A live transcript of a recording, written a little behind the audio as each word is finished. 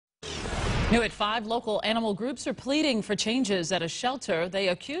New at 5, local animal groups are pleading for changes at a shelter. They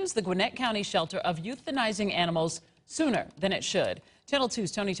accuse the Gwinnett County shelter of euthanizing animals sooner than it should. Channel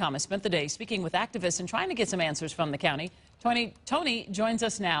 2's Tony Thomas spent the day speaking with activists and trying to get some answers from the county. Tony joins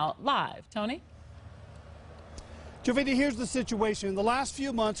us now live. Tony? Jovita, here's the situation. In the last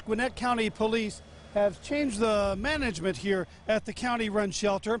few months, Gwinnett County police have changed the management here at the county-run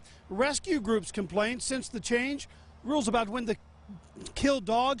shelter. Rescue groups complain since the change. Rules about when the killed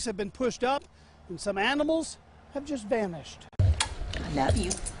dogs have been pushed up, and some animals have just vanished. I love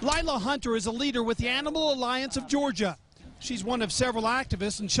you. Lila Hunter is a leader with the Animal Alliance of Georgia. She's one of several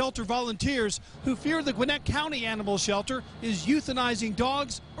activists and shelter volunteers who fear the Gwinnett County Animal Shelter is euthanizing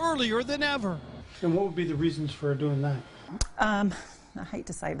dogs earlier than ever. And what would be the reasons for doing that? I hate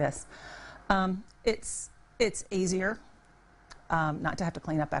to say this. It's easier not to have to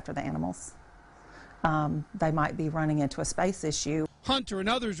clean up after the animals. They might be running into a space issue. Hunter and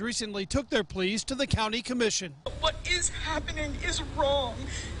others recently took their pleas to the county commission. What is happening is wrong.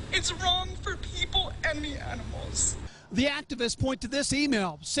 It's wrong for people and the animals. The activists point to this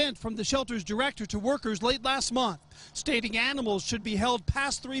email sent from the shelter's director to workers late last month, stating animals should be held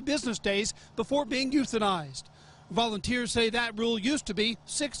past 3 business days before being euthanized. Volunteers say that rule used to be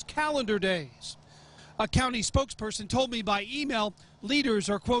 6 calendar days. A county spokesperson told me by email leaders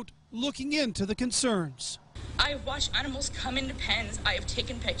are, quote, looking into the concerns. I have watched animals come into pens. I have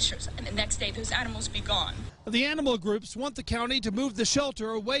taken pictures, and the next day those animals be gone. The animal groups want the county to move the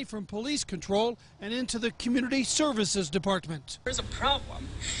shelter away from police control and into the community services department. There's a problem,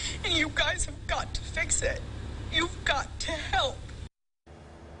 and you guys have got to fix it. You've got to help.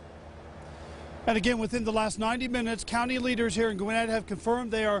 And again, within the last 90 minutes, county leaders here in Gwinnett have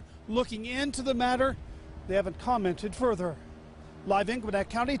confirmed they are looking into the matter. They haven't commented further. Live in Gwinnett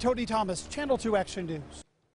County, Tony Thomas, Channel 2 Action News.